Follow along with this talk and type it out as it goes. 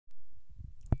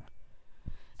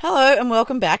Hello and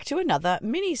welcome back to another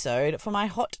Minisode for my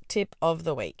hot tip of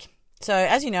the week. So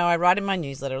as you know, I write in my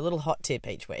newsletter a little hot tip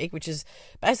each week, which is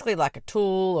basically like a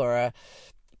tool or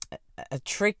a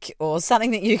trick or something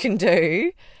that you can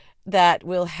do that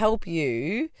will help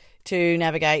you to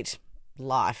navigate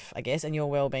life, I guess, and your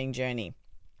well-being journey.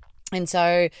 And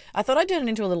so I thought I'd turn it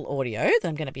into a little audio that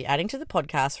I'm going to be adding to the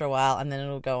podcast for a while, and then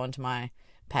it'll go onto my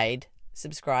paid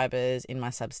subscribers in my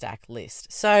Substack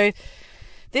list. So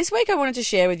this week I wanted to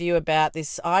share with you about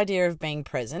this idea of being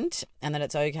present and that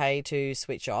it's okay to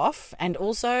switch off, and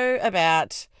also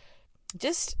about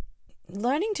just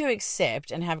learning to accept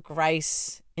and have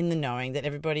grace in the knowing that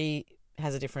everybody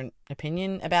has a different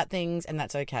opinion about things, and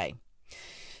that's okay.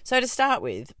 So to start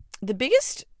with,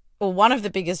 one of the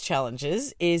biggest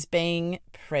challenges is being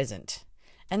present.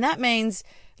 And that means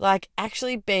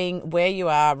actually being where you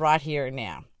are right here and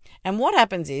now. And what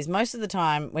happens is most of the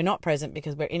time we're not present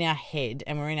because we're in our head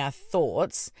and we're in our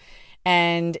thoughts,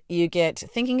 and you get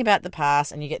thinking about the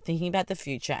past and you get thinking about the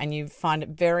future, and you find it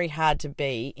very hard to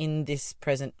be in this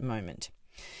present moment.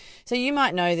 So you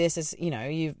might know this as,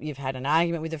 you've had an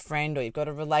argument with a friend, or you've got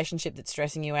a relationship that's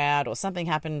stressing you out, or something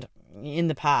happened in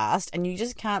the past and you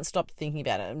just can't stop thinking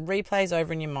about it. It replays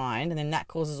over in your mind, and then that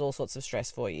causes all sorts of stress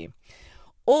for you.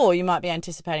 Or you might be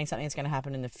anticipating something that's going to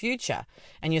happen in the future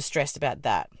and you're stressed about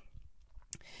that.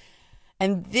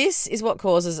 And this is what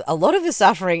causes a lot of the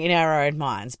suffering in our own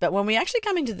minds. But when we actually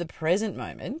come into the present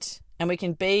moment and we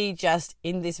can be just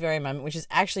in this very moment, which is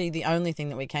actually the only thing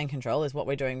that we can control, is what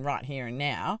we're doing right here and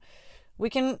now, we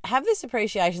can have this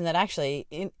appreciation that actually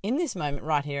in this moment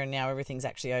right here and now, everything's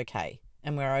actually okay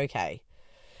and we're okay.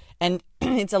 And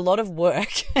it's a lot of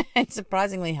work and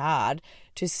surprisingly hard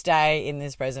to stay in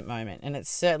this present moment. And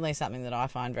it's certainly something that I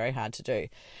find very hard to do.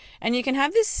 And you can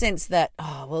have this sense that,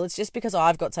 it's just because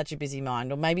I've got such a busy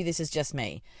mind, or maybe this is just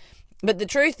me. But the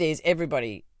truth is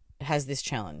everybody has this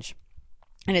challenge.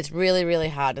 And it's really, really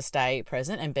hard to stay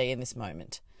present and be in this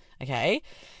moment. Okay?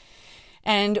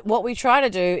 And what we try to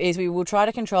do is we will try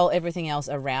to control everything else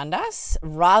around us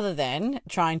rather than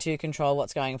trying to control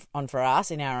what's going on for us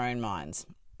in our own minds.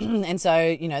 And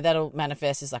so, that'll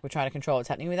manifest as we try to control what's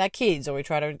happening with our kids, or we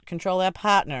try to control our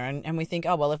partner, and we think,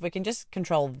 if we can just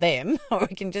control them, or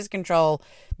we can just control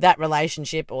that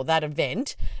relationship or that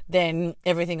event, then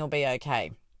everything will be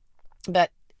okay. But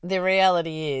the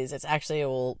reality is it's actually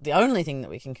the only thing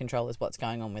that we can control is what's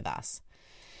going on with us.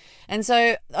 And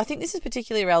so I think this is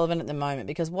particularly relevant at the moment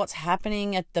because what's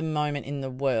happening at the moment in the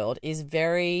world is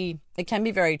it can be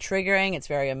very triggering, it's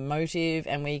very emotive,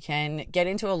 and we can get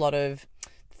into a lot of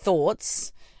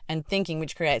thoughts and thinking,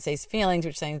 which creates these feelings,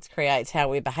 which then creates how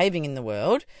we're behaving in the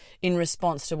world in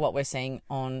response to what we're seeing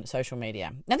on social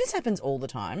media. Now, this happens all the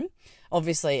time,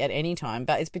 obviously at any time,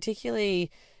 but it's particularly,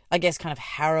 I guess, kind of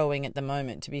harrowing at the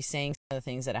moment to be seeing some of the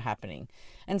things that are happening.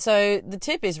 And so the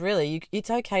tip is really, it's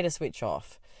okay to switch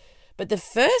off. But the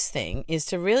first thing is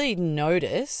to really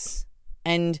notice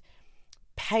and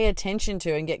pay attention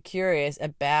to and get curious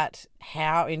about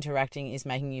how interacting is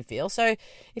making you feel. So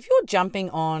if you're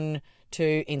jumping on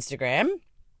to Instagram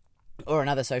or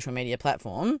another social media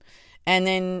platform, and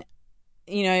then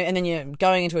you're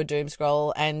going into a doom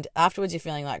scroll, and afterwards you're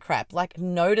feeling like crap,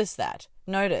 notice that.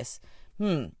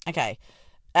 Okay,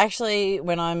 actually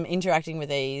when I'm interacting with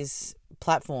these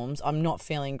platforms, I'm not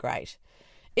feeling great.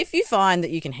 If you find that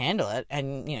you can handle it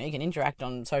and, you can interact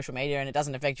on social media and it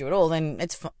doesn't affect you at all, then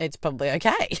it's probably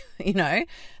okay,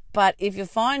 But if you're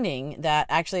finding that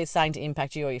actually it's starting to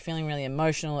impact you, or you're feeling really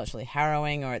emotional, it's really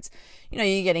harrowing, or it's,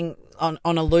 you're getting on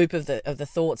a loop of the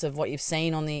thoughts of what you've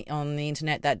seen on the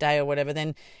internet that day or whatever,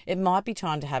 then it might be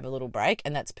time to have a little break,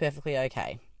 and that's perfectly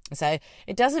okay. So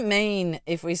it doesn't mean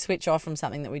if we switch off from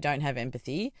something that we don't have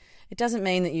empathy. It doesn't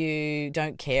mean that you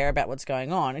don't care about what's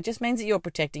going on. It just means that you're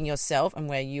protecting yourself and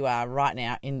where you are right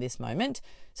now in this moment,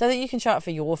 so that you can show up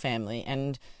for your family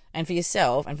and for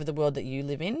yourself and for the world that you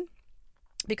live in.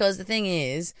 Because the thing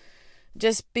is,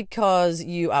 just because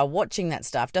you are watching that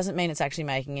stuff doesn't mean it's actually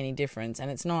making any difference,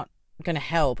 and it's not going to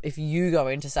help if you go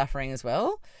into suffering as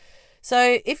well.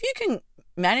 So if you can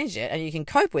manage it and you can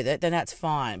cope with it, then that's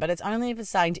fine. But it's only if it's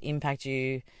starting to impact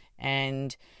you.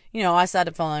 And, I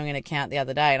started following an account the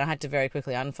other day, and I had to very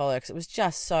quickly unfollow because it was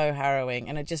just so harrowing,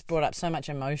 and it just brought up so much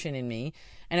emotion in me.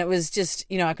 And it was just,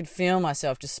 I could feel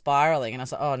myself just spiraling, and I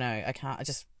was like, oh no, I can't,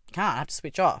 I have to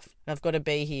switch off. I've got to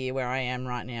be here where I am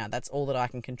right now. That's all that I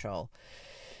can control.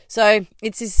 So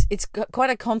it's quite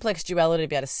a complex duality to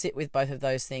be able to sit with both of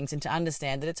those things and to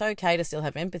understand that it's okay to still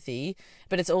have empathy,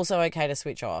 but it's also okay to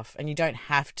switch off, and you don't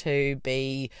have to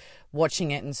be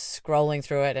watching it and scrolling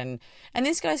through it. And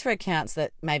this goes for accounts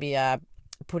that maybe are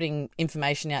putting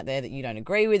information out there that you don't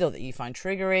agree with or that you find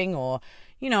triggering, or,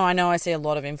 I know I see a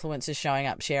lot of influencers showing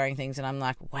up, sharing things, and I'm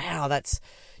like, wow, that's,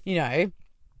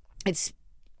 it's,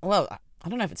 well, I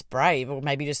don't know if it's brave or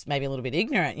maybe a little bit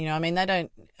ignorant.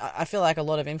 I feel like a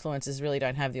lot of influencers really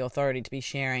don't have the authority to be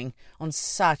sharing on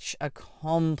such a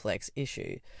complex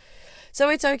issue. So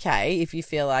it's okay if you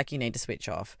feel like you need to switch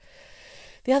off.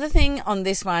 The other thing on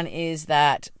this one is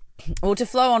that, or to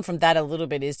flow on from that a little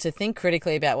bit, is to think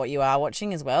critically about what you are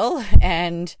watching as well,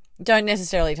 and don't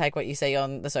necessarily take what you see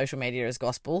on the social media as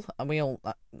gospel. We all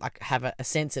have a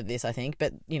sense of this, I think,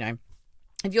 but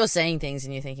if you're seeing things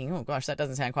and you're thinking, oh gosh, that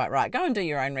doesn't sound quite right, go and do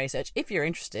your own research if you're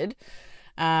interested,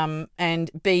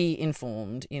 and be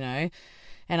informed, and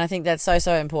I think that's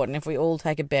so important. If we all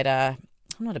take a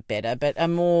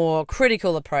more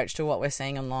critical approach to what we're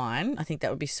seeing online, I think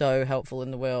that would be so helpful in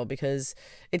the world, because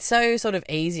it's so sort of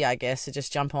easy, I guess, to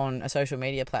just jump on a social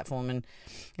media platform and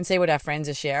see what our friends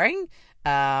are sharing,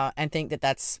 and think that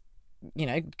that's,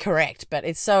 correct. But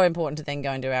it's so important to then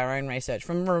go and do our own research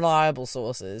from reliable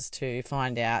sources to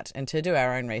find out, and to do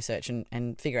our own research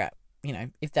and figure out,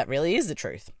 if that really is the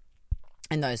truth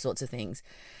and those sorts of things.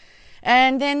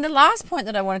 And then the last point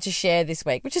that I wanted to share this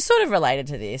week, which is sort of related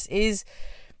to this, is,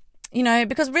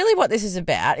 because really what this is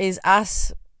about is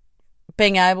us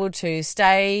being able to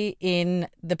stay in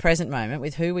the present moment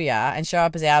with who we are and show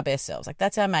up as our best selves. Like,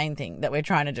 that's our main thing that we're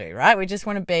trying to do, right? We just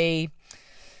want to be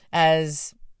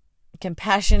as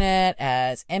compassionate,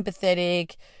 as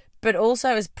empathetic, but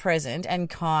also as present and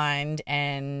kind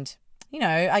and,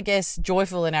 I guess,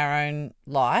 joyful in our own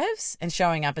lives and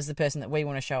showing up as the person that we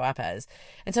want to show up as.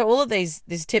 And so all of this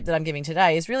tip that I'm giving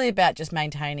today is really about just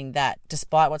maintaining that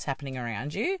despite what's happening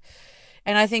around you.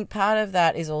 And I think part of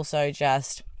that is also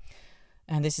just,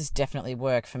 and this is definitely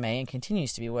work for me and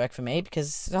continues to be work for me,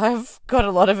 because I've got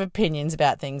a lot of opinions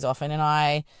about things often, and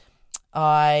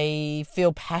I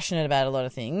feel passionate about a lot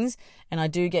of things, and I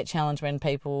do get challenged when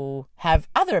people have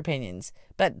other opinions.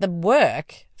 But the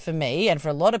work for me and for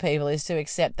a lot of people is to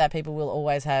accept that people will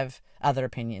always have other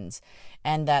opinions,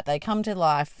 and that they come to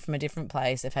life from a different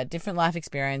place. They've had different life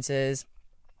experiences,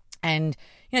 and,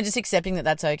 just accepting that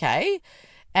that's okay.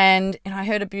 And I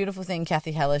heard a beautiful thing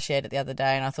Kathy Heller shared it the other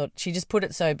day, and I thought she just put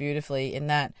it so beautifully in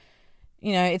that,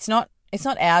 it's not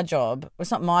our job,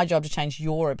 it's not my job to change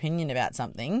your opinion about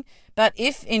something. But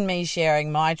if in me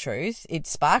sharing my truth, it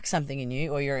sparks something in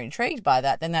you or you're intrigued by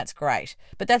that, then that's great.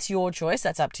 But that's your choice.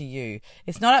 That's up to you.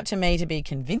 It's not up to me to be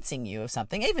convincing you of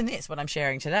something. Even this, what I'm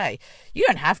sharing today, you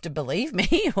don't have to believe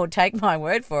me or take my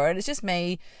word for it. It's just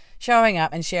me showing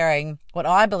up and sharing what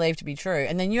I believe to be true.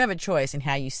 And then you have a choice in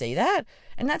how you see that.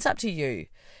 And that's up to you.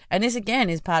 And this, again,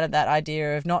 is part of that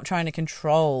idea of not trying to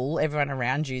control everyone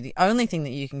around you. The only thing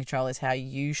that you can control is how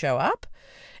you show up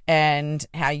and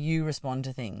how you respond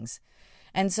to things.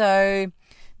 And so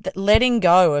letting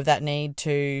go of that need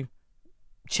to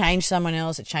change someone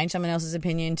else, to change someone else's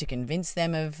opinion, to convince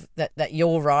them of that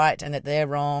you're right and that they're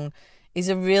wrong, is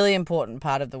a really important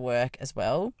part of the work as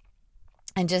well.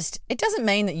 And just, it doesn't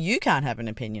mean that you can't have an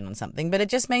opinion on something, but it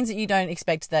just means that you don't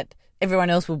expect that everyone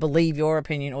else will believe your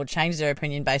opinion or change their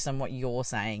opinion based on what you're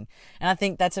saying. And I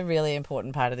think that's a really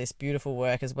important part of this beautiful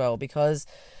work as well, because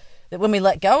that when we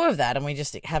let go of that and we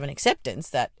just have an acceptance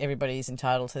that everybody is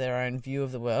entitled to their own view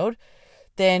of the world,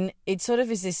 then it sort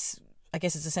of is this, I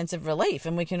guess it's a sense of relief,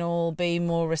 and we can all be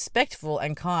more respectful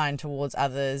and kind towards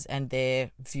others and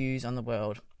their views on the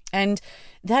world. And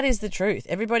that is the truth.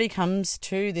 Everybody comes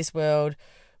to this world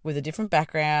with a different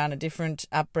background, a different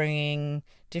upbringing,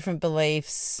 different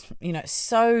beliefs,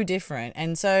 so different.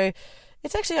 And so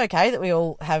it's actually okay that we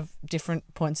all have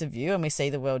different points of view and we see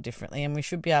the world differently, and we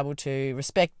should be able to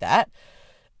respect that.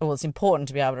 Well, it's important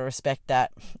to be able to respect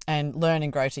that and learn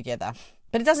and grow together.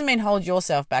 But it doesn't mean hold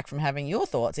yourself back from having your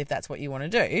thoughts if that's what you want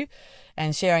to do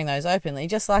and sharing those openly,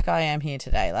 just like I am here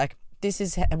today. Like, this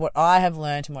is what I have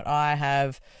learned and what I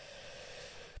have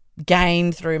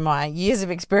gained through my years of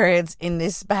experience in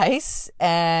this space,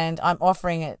 and I'm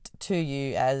offering it to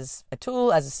you as a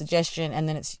tool, as a suggestion, and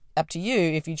then it's up to you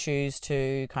if you choose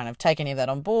to kind of take any of that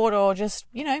on board or just,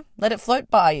 let it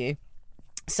float by you.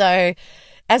 So,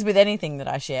 as with anything that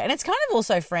I share, and it's kind of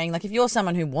also freeing, like if you're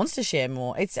someone who wants to share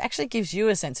more, it actually gives you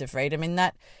a sense of freedom in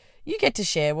that you get to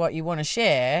share what you want to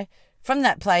share from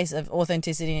that place of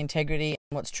authenticity and integrity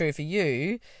and what's true for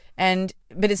you.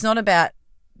 But it's not about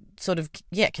sort of,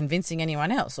 convincing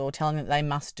anyone else or telling them that they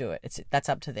must do it. That's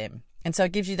up to them. And so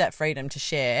it gives you that freedom to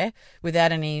share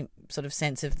without any sort of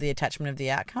sense of the attachment of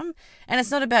the outcome. And it's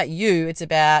not about you, it's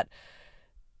about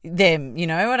them, you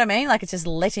know what I mean? Like, it's just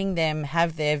letting them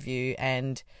have their view,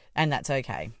 and that's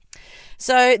okay.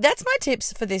 So that's my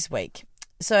tips for this week.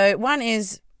 So one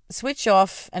is switch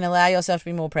off and allow yourself to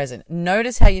be more present.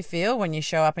 Notice how you feel when you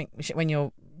show up, when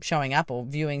you're showing up or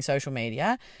viewing social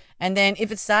media. And then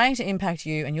if it's starting to impact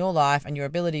you and your life and your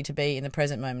ability to be in the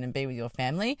present moment and be with your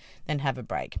family, then have a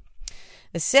break.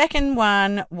 The second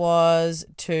one was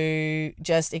to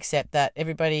just accept that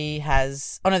everybody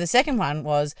has... the second one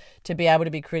was to be able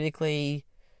to be critically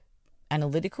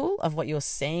analytical of what you're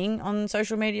seeing on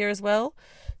social media as well.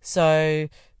 So,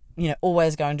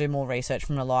 always go and do more research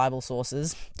from reliable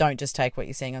sources. Don't just take what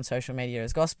you're seeing on social media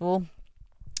as gospel,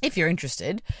 if you're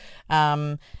interested.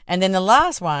 And then the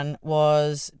last one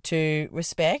was to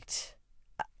respect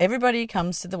everybody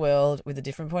comes to the world with a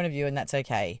different point of view, and that's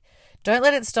okay. Don't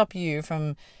let it stop you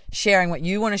from sharing what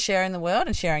you want to share in the world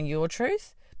and sharing your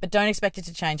truth, but don't expect it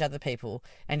to change other people,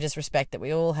 and just respect that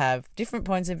we all have different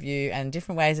points of view and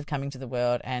different ways of coming to the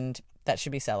world, and that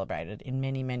should be celebrated in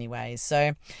many, many ways.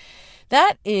 So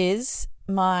that is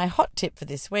my hot tip for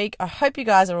this week. I hope you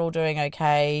guys are all doing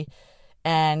okay,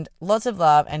 and lots of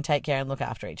love, and take care and look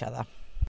after each other.